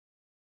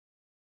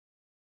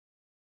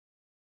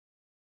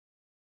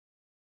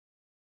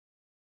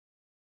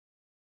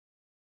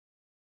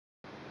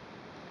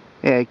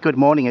Yeah, good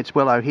morning, it's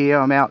Willow here.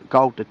 I'm out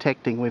gold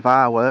detecting with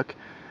our work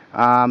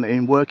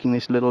and working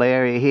this little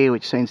area here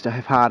which seems to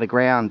have harder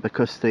ground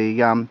because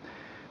the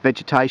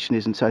vegetation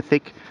isn't so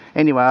thick.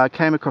 Anyway, I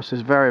came across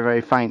this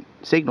very faint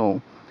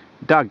signal,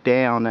 dug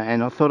down,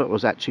 and I thought it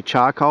was actually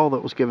charcoal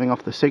that was giving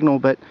off the signal,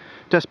 but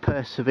just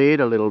persevered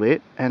a little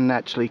bit and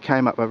actually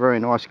came up with a very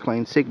nice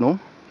clean signal,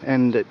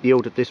 and it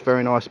yielded this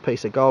very nice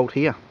piece of gold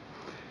here.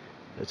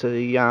 It's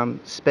a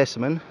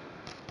specimen,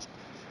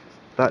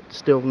 but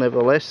still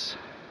nevertheless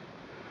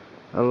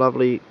a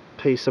lovely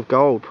piece of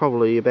gold,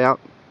 probably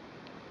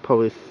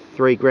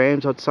 3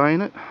 grams I'd say in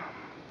it,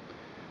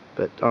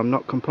 but I'm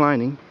not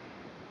complaining.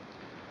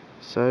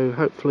 So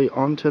hopefully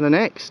on to the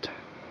next.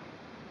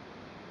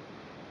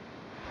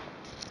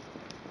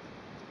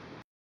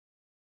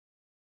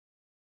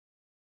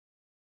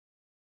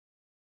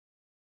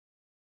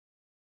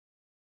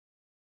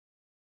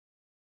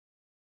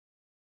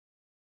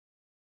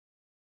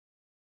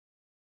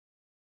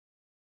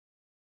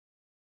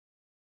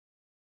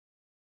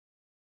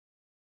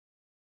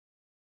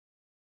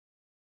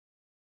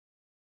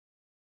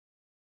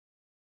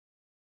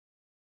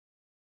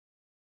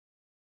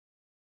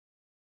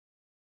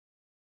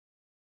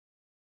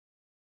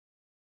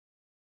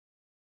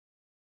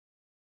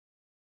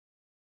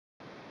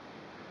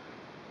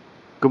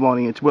 Good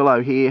morning, it's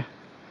Willow here.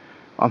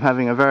 I'm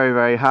having a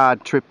very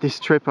hard trip. This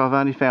trip I've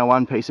only found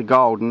one piece of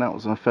gold, and that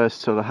was in the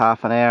first sort of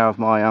half an hour of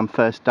my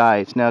first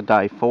day. It's now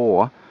day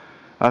 4.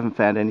 I haven't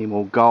found any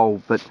more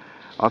gold, but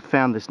I've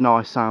found this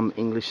nice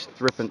English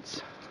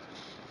threepence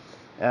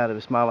out of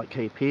this mullet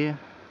keep here.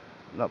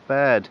 Not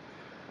bad.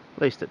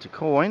 At least it's a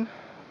coin.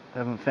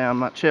 Haven't found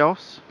much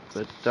else,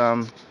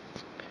 but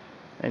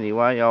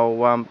anyway,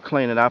 I'll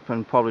clean it up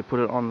and probably put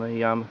it on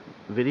the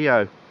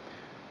video.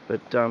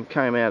 But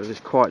came out of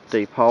this quite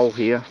deep hole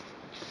here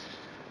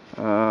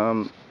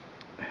at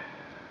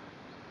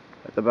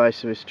the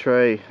base of this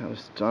tree. I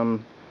was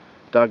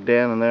dug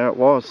down and there it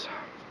was.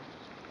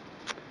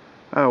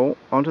 Oh well,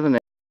 on to the next.